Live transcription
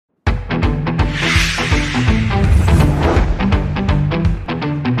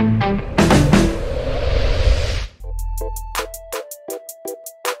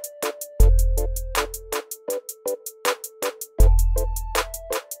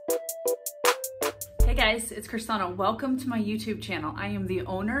guys, it's Crys'Dawna. Welcome to my YouTube channel. I am the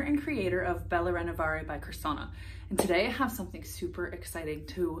owner and creator of Bella Renovare by Crys'Dawna. And today I have something super exciting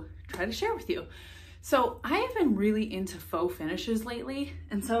to try to share with you. So I have been really into faux finishes lately.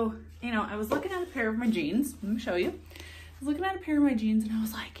 And so, I was looking at a pair of my jeans. Let me show you. I was looking at a pair of my jeans and I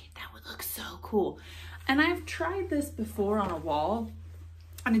was like, that would look so cool. And I've tried this before on a wall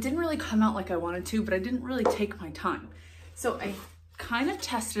and it didn't really come out like I wanted to, but I didn't really take my time. So I kind of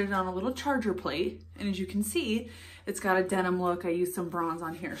tested it on a little charger plate, and as you can see, it's got a denim look. I used some bronze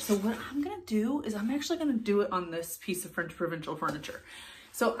on here. So what I'm gonna do is I'm actually gonna do it on this piece of French provincial furniture.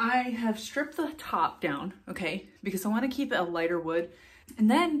 So I have stripped the top down, okay, because I want to keep it a lighter wood.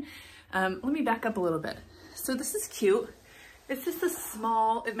 And then let me back up a little bit. So this is cute. It's just a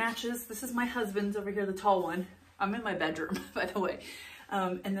small, it matches. This is my husband's over here, the tall one. I'm in my bedroom, by the way.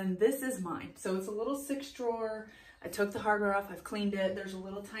 And then this is mine. So it's a little 6-drawer. I took the hardware off, I've cleaned it. There's a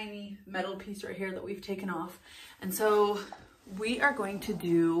little tiny metal piece right here that we've taken off. And so we are going to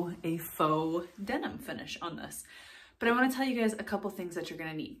do a faux denim finish on this. But I wanna tell you guys a couple things that you're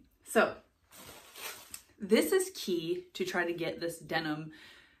gonna need. So this is key to try to get this denim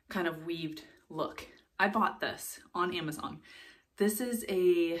kind of weaved look. I bought this on Amazon. This is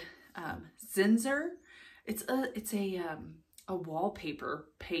a Zinsser. It's a wallpaper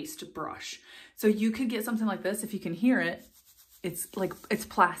paste brush. So you could get something like this. If you can hear it, it's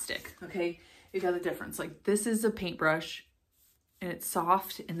plastic, okay? You got the difference. Like this is a paintbrush and it's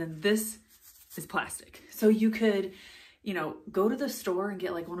soft, and then this is plastic. So you could, go to the store and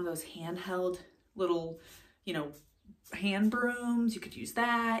get like one of those handheld little, hand brooms. You could use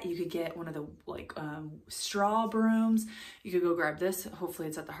that. You could get one of the straw brooms. You could go grab this. Hopefully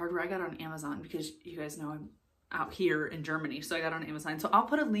it's at the hardware. I got it on Amazon because you guys know I'm out here in Germany, so I got it on Amazon. So I'll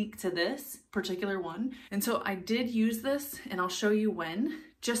put a link to this particular one. And so I did use this, and I'll show you when,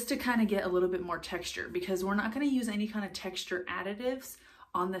 just to kind of get a little bit more texture, because we're not going to use any kind of texture additives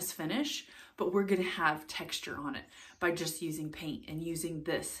on this finish, but we're going to have texture on it by just using paint and using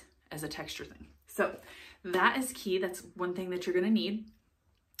this as a texture thing. So that is key. That's one thing that you're going to need,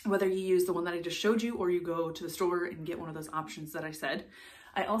 whether you use the one that I just showed you or you go to the store and get one of those options that I said.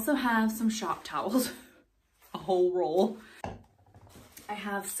 I also have some shop towels, a whole roll. I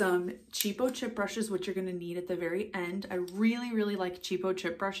have some cheapo chip brushes, which you're gonna need at the very end. I really, really like cheapo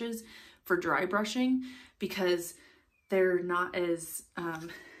chip brushes for dry brushing because they're not as,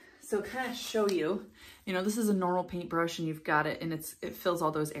 so kind of show you, this is a normal paintbrush and you've got it and it fills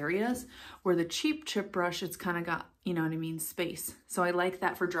all those areas, where the cheap chip brush, it's kind of got, space. So I like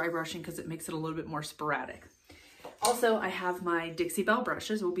that for dry brushing because it makes it a little bit more sporadic. Also, I have my Dixie Belle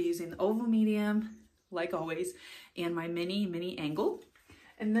brushes. We'll be using the oval medium, like always, and my mini angle.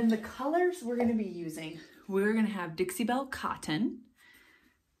 And then the colors we're gonna be using, we're gonna have Dixie Belle Cotton,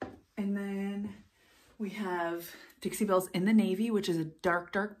 and then we have Dixie Belle's in the navy, which is a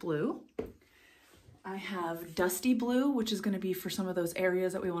dark blue. I have Dusty Blue, which is gonna be for some of those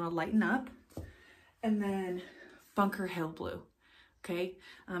areas that we wanna lighten up. And then Bunker Hill Blue. Okay,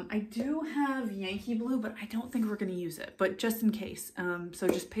 I do have Yankee Blue, but I don't think we're going to use it, but just in case. So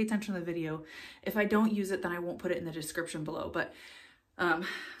just pay attention to the video. If I don't use it, then I won't put it in the description below. But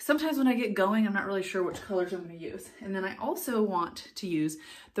sometimes when I get going, I'm not really sure which colors I'm going to use. And then I also want to use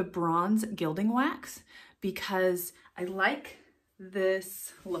the bronze Gilding Wax because I like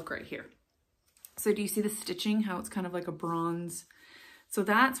this look right here. So do you see the stitching, how it's kind of like a bronze? So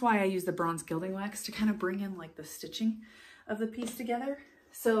that's why I use the bronze Gilding Wax, to kind of bring in like the stitching of the piece together.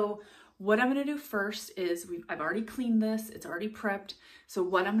 So what I'm gonna do first is, I've already cleaned this, it's already prepped. So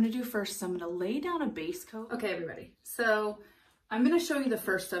what I'm gonna do first is I'm gonna lay down a base coat. Okay, everybody, so I'm gonna show you the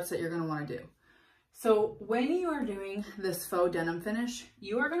first steps that you're gonna wanna do. So when you are doing this faux denim finish,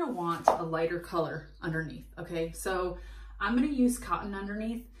 you are gonna want a lighter color underneath, okay? So I'm gonna use cotton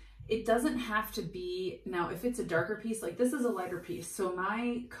underneath. It doesn't have to be, now if it's a darker piece, like this is a lighter piece, so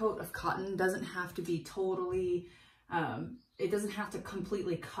my coat of cotton doesn't have to be totally, it doesn't have to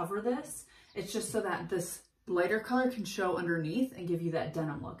completely cover this. It's just so that this lighter color can show underneath and give you that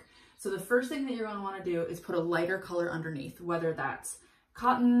denim look. So the first thing that you're gonna wanna do is put a lighter color underneath, whether that's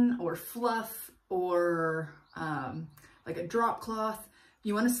cotton or fluff or like a drop cloth.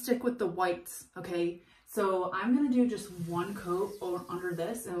 You wanna stick with the whites, okay? So I'm gonna do just one coat under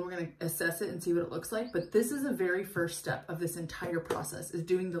this, and we're gonna assess it and see what it looks like. But this is the very first step of this entire process, is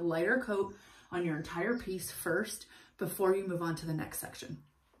doing the lighter coat on your entire piece first before you move on to the next section.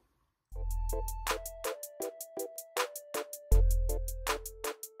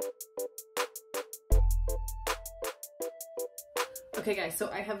 Okay guys, so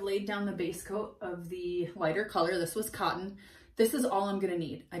I have laid down the base coat of the lighter color. This was cotton. this is all I'm gonna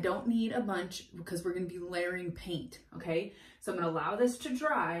need. I don't need a bunch because we're gonna be layering paint, okay? So I'm gonna allow this to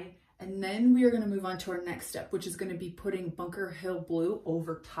dry, and then we are gonna move on to our next step, which is gonna be putting Bunker Hill Blue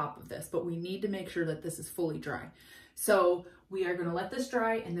over top of this, but we need to make sure that this is fully dry. So we are gonna let this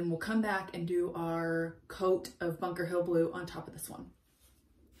dry, and then we'll come back and do our coat of Bunker Hill Blue on top of this one.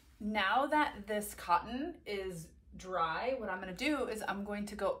 Now that this cotton is dry, what I'm gonna do is I'm going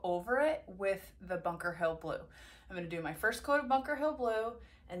to go over it with the Bunker Hill Blue. I'm gonna do my first coat of Bunker Hill Blue,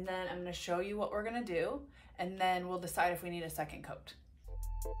 and then I'm gonna show you what we're gonna do, and then we'll decide if we need a second coat.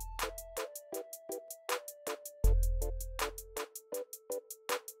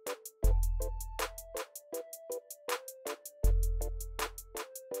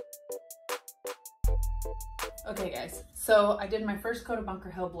 Okay guys, so I did my first coat of Bunker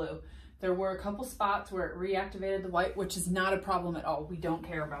Hill Blue. There were a couple spots where it reactivated the white, which is not a problem at all. We don't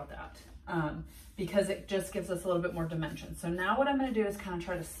care about that because it just gives us a little bit more dimension. So now what I'm gonna do is kind of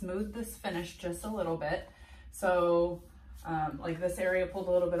try to smooth this finish just a little bit. So like this area pulled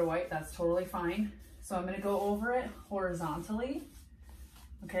a little bit of white, that's totally fine. So I'm gonna go over it horizontally,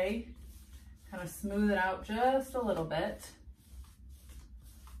 okay? Kind of smooth it out just a little bit.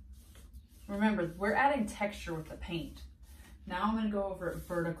 Remember, we're adding texture with the paint. Now I'm gonna go over it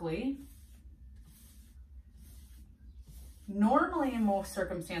vertically. Normally, in most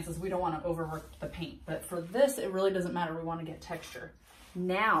circumstances, we don't wanna overwork the paint, but for this, it really doesn't matter. We wanna get texture.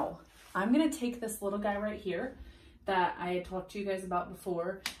 Now, I'm gonna take this little guy right here that I had talked to you guys about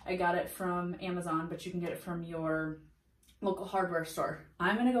before. I got it from Amazon, but you can get it from your local hardware store.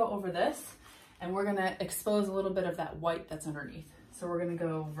 I'm gonna go over this, and we're gonna expose a little bit of that white that's underneath. So we're gonna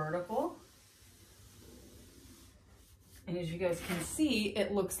go vertical. And as you guys can see,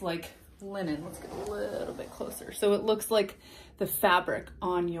 it looks like linen. Let's get a little bit closer. So it looks like the fabric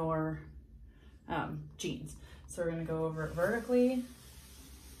on your jeans. So we're gonna go over it vertically.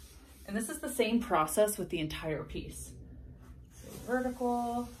 And this is the same process with the entire piece. So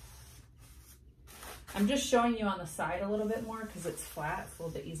vertical. I'm just showing you on the side a little bit more because it's flat, it's a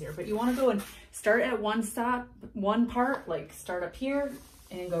little bit easier. But you wanna go and start at one part, like start up here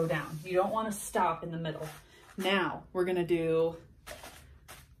and go down. You don't wanna stop in the middle. Now we're gonna do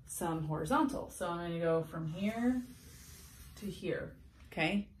some horizontal. So I'm gonna go from here to here,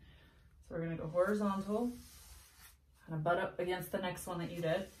 okay? So we're gonna go horizontal, kind of butt up against the next one that you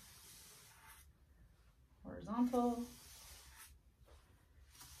did. Horizontal.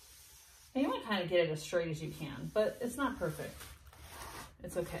 And you wanna kind of get it as straight as you can, but it's not perfect.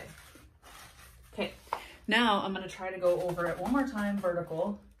 It's okay. Okay, now I'm gonna try to go over it one more time,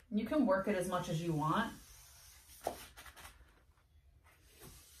 vertical. You can work it as much as you want.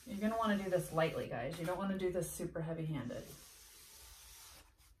 You're gonna wanna do this lightly, guys. You don't wanna do this super heavy-handed.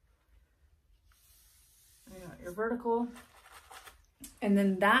 You got your vertical. And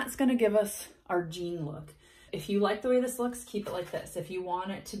then that's gonna give us our jean look. If you like the way this looks, keep it like this. If you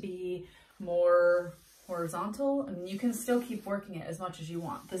want it to be more horizontal, I mean, you can still keep working it as much as you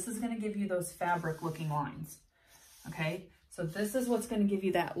want. This is gonna give you those fabric looking lines, okay? So this is what's gonna give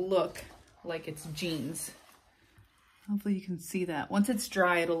you that look like it's jeans. Hopefully you can see that. Once it's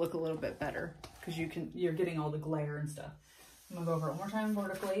dry, it'll look a little bit better because you're getting all the glare and stuff. I'm gonna go over it one more time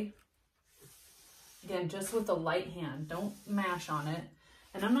vertically. Again, just with a light hand, don't mash on it.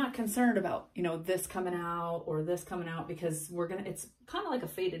 And I'm not concerned about, you know, this coming out or this coming out because it's kind of like a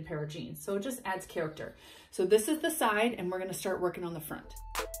faded pair of jeans. So it just adds character. So this is the side and we're gonna start working on the front.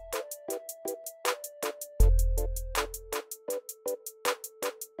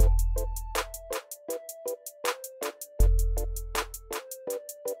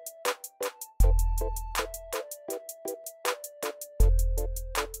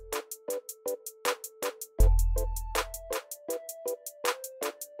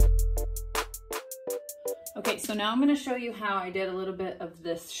 Okay, so now I'm going to show you how I did a little bit of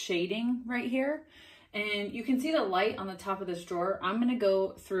this shading right here. And you can see the light on the top of this drawer. I'm going to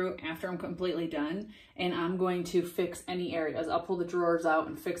go through after I'm completely done and I'm going to fix any areas. I'll pull the drawers out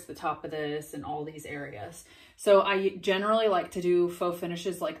and fix the top of this and all these areas. So I generally like to do faux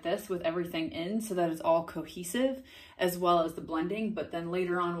finishes like this with everything in so that it's all cohesive as well as the blending. But then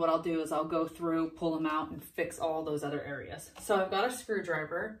later on what I'll do is I'll go through, pull them out and fix all those other areas. So I've got a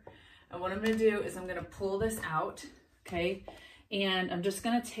screwdriver. And what I'm gonna do is I'm gonna pull this out, okay? And I'm just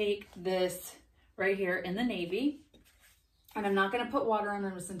gonna take this right here in the navy, and I'm not gonna put water on it.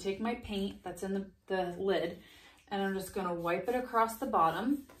 I'm just gonna take my paint that's in the lid, and I'm just gonna wipe it across the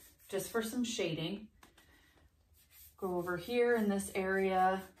bottom, just for some shading. Go over here in this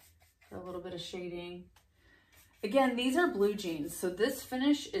area for a little bit of shading. Again, these are blue jeans, so this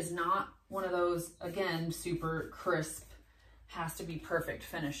finish is not one of those, again, super crisp, has to be perfect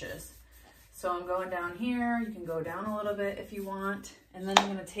finishes. So I'm going down here. You can go down a little bit if you want. And then I'm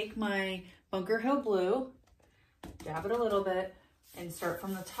gonna take my Bunker Hill Blue, dab it a little bit, and start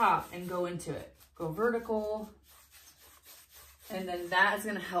from the top and go into it. Go vertical. And then that is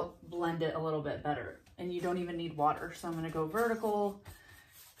gonna help blend it a little bit better. And you don't even need water. So I'm gonna go vertical,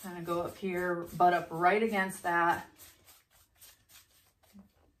 kind of go up here, butt up right against that.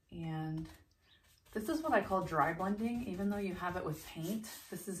 And this is what I call dry blending. Even though you have it with paint,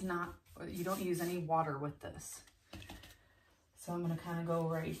 this is not, you don't use any water with this. So I'm gonna kind of go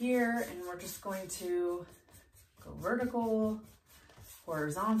right here, and we're just going to go vertical,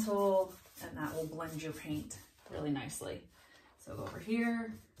 horizontal, and that will blend your paint really nicely. So go over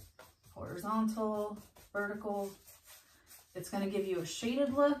here, horizontal, vertical. It's gonna give you a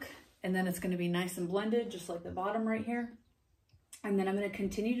shaded look, and then it's gonna be nice and blended, just like the bottom right here. And then I'm gonna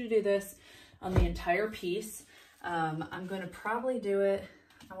continue to do this on the entire piece. I'm gonna probably do it,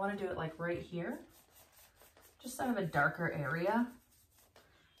 I wanna do it like right here, just so I have a darker area.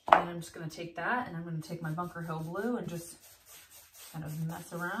 And I'm just gonna take that, and I'm gonna take my Bunker Hill Blue and just kind of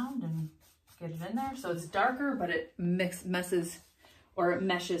mess around and get it in there. So it's darker, but it meshes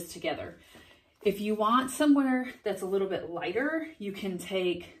together. If you want somewhere that's a little bit lighter, you can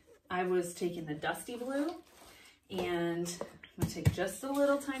take, I was taking the Dusty Blue, and I'm gonna take just a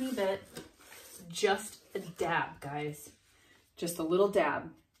little tiny bit, just a dab, guys, just a little dab.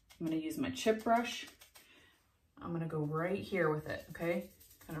 I'm gonna use my chip brush. I'm gonna go right here with it, okay?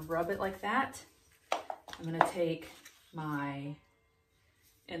 Kind of rub it like that. I'm gonna take my,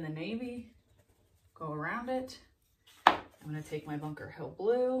 in the navy, go around it. I'm gonna take my Bunker Hill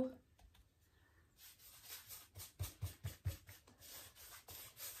Blue.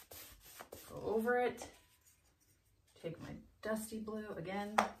 Go over it. Take my Dusty Blue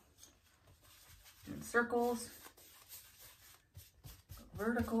again, doing circles, go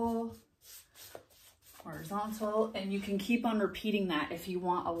vertical, horizontal, and you can keep on repeating that if you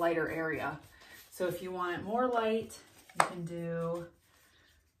want a lighter area. So if you want it more light, you can do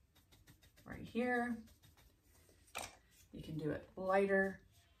right here. You can do it lighter,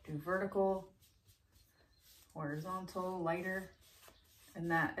 do vertical, horizontal, lighter,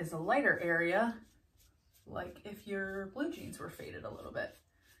 and that is a lighter area, like if your blue jeans were faded a little bit.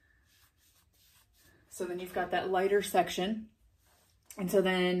 So then you've got that lighter section. And so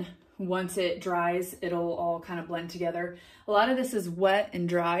then once it dries, it'll all kind of blend together. A lot of this is wet and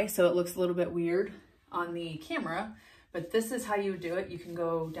dry, so it looks a little bit weird on the camera, but this is how you would do it. You can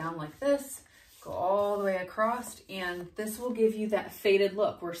go down like this, go all the way across, and this will give you that faded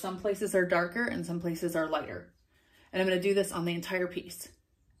look where some places are darker and some places are lighter. And I'm gonna do this on the entire piece.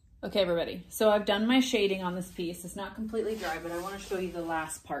 Okay, everybody, so I've done my shading on this piece. It's not completely dry, but I wanna show you the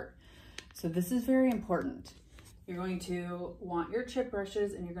last part. So this is very important. You're going to want your chip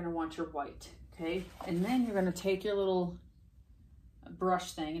brushes, and you're gonna want your white, okay? And then you're gonna take your little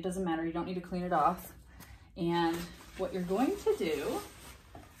brush thing. It doesn't matter, you don't need to clean it off. And what you're going to do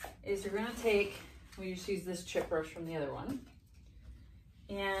is you're gonna take, we just use this chip brush from the other one,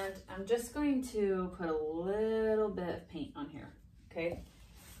 and I'm just going to put a little bit of paint on here, okay?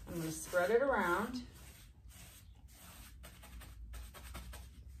 I'm gonna spread it around,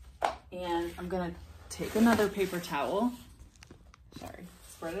 and I'm gonna take another paper towel,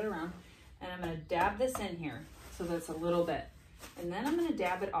 spread it around, and I'm gonna dab this in here so that's a little bit. And then I'm gonna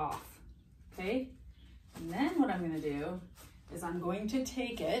dab it off, okay? And then what I'm gonna do is I'm going to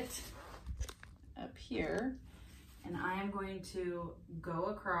take it up here, and I am going to go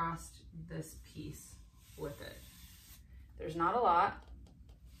across this piece with it. There's not a lot,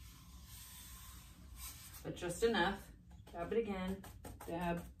 but just enough. Dab it again,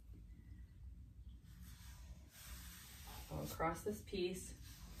 dab. Go across this piece.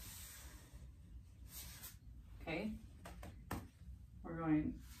 Okay. We're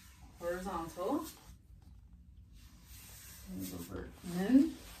going horizontal. And over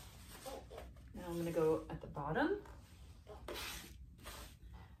in. Now I'm gonna go at the bottom.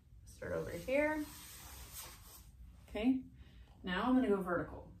 Start over here. Okay. Now I'm gonna go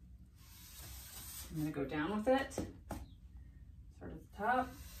vertical. I'm gonna go down with it. Start at the top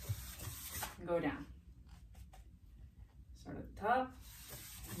and go down. Start at the top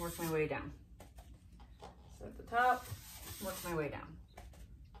and work my way down. Start at the top, work my way down.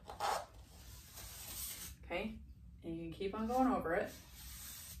 Okay, and you can keep on going over it.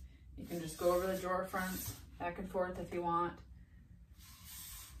 You can just go over the drawer fronts back and forth if you want.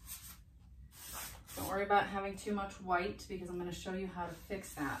 Don't worry about having too much white because I'm going to show you how to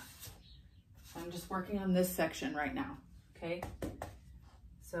fix that. I'm just working on this section right now, okay?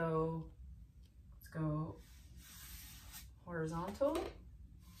 So let's go horizontal.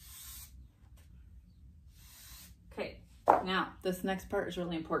 Okay, now this next part is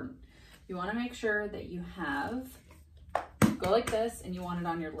really important. You want to make sure that you have, go like this, and you want it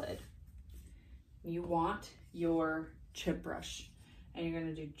on your lid. You want your chip brush, and you're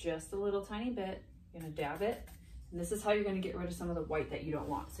going to do just a little tiny bit. You're going to dab it, and this is how you're going to get rid of some of the white that you don't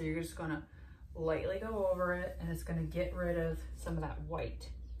want. So you're just going to lightly go over it, and it's going to get rid of some of that white.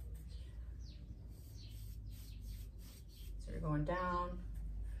 So you're going down.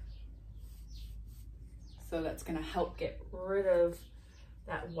 So that's going to help get rid of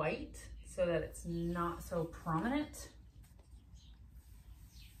that white so that it's not so prominent.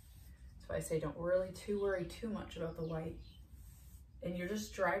 I say don't really worry too much about the white, and you're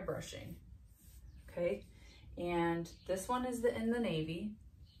just dry brushing, okay? And this one is in the navy,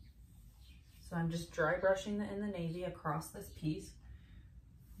 so I'm just dry brushing in the navy across this piece.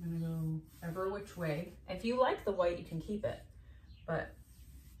 I'm gonna go every which way. If you like the white, you can keep it, but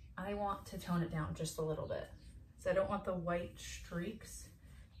I want to tone it down just a little bit, so I don't want the white streaks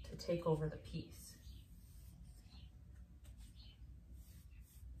to take over the piece.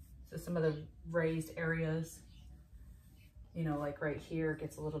 So some of the raised areas, you know, like right here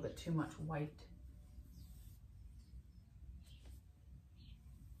gets a little bit too much white.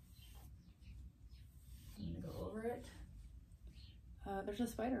 I'm gonna go over it. There's a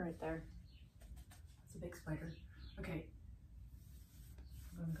spider right there. It's a big spider. Okay,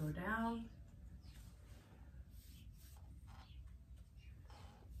 I'm gonna go down.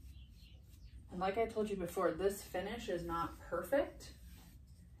 And like I told you before, this finish is not perfect.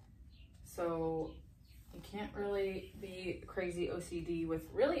 So you can't really be crazy OCD with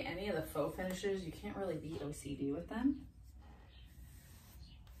really any of the faux finishes. You can't really be OCD with them.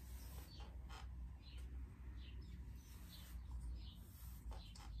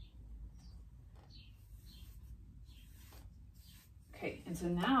 Okay, and so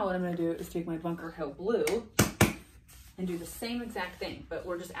now what I'm gonna do is take my Bunker Hill blue and do the same exact thing, but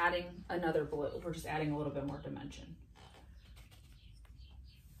we're just adding another blue. We're just adding a little bit more dimension.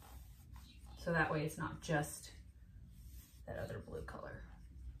 So that way it's not just that other blue color.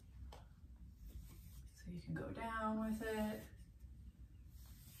 So you can go down with it,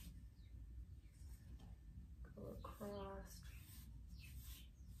 go across.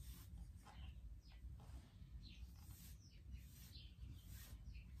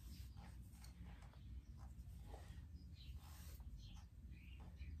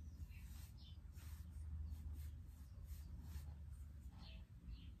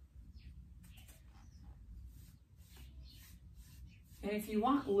 And if you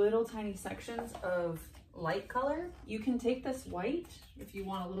want little tiny sections of light color, you can take this white, if you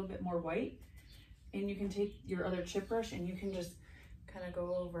want a little bit more white, and you can take your other chip brush and you can just kind of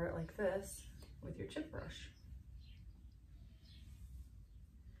go over it like this with your chip brush.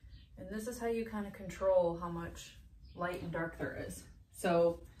 And this is how you kind of control how much light and dark there is.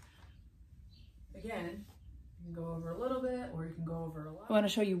 So again, you can go over a little bit or you can go over a lot. I want to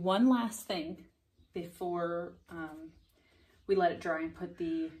show you one last thing before we let it dry and put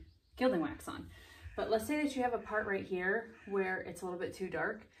the gilding wax on. But let's say that you have a part right here where it's a little bit too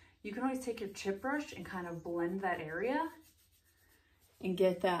dark. You can always take your chip brush and kind of blend that area and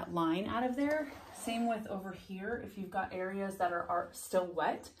get that line out of there. Same with over here. If you've got areas that are still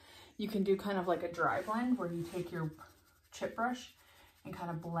wet, you can do kind of like a dry blend where you take your chip brush and kind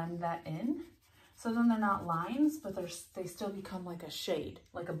of blend that in. So then they're not lines, but they still become like a shade,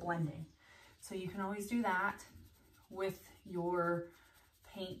 like a blending. So you can always do that with your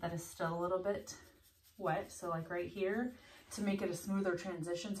paint that is still a little bit wet. So like right here, to make it a smoother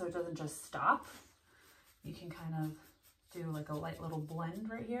transition so it doesn't just stop, you can kind of do like a light little blend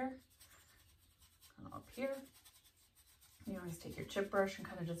right here, kind of up here. You always take your chip brush and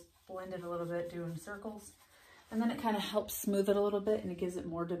kind of just blend it a little bit, doing circles. And then it kind of helps smooth it a little bit and it gives it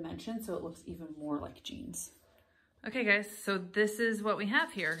more dimension so it looks even more like jeans. Okay guys, so this is what we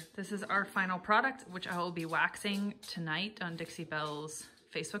have here. This is our final product, which I will be waxing tonight on Dixie Belle's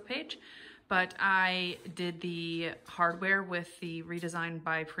Facebook page. But I did the hardware with the Redesign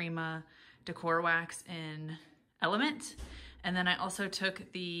by Prima Decor wax in Element. And then I also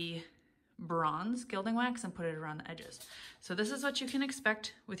took the bronze gilding wax and put it around the edges. So this is what you can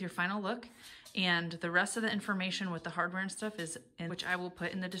expect with your final look. And the rest of the information with the hardware and stuff is in, which I will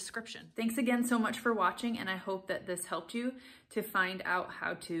put in the description. Thanks again so much for watching, and I hope that this helped you to find out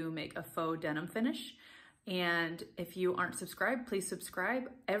how to make a faux denim finish. And if you aren't subscribed, please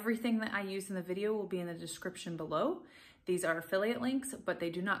subscribe. Everything that I use in the video will be in the description below. These are affiliate links, but they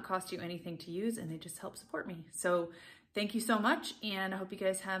do not cost you anything to use and they just help support me. So thank you so much, and I hope you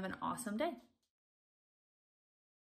guys have an awesome day.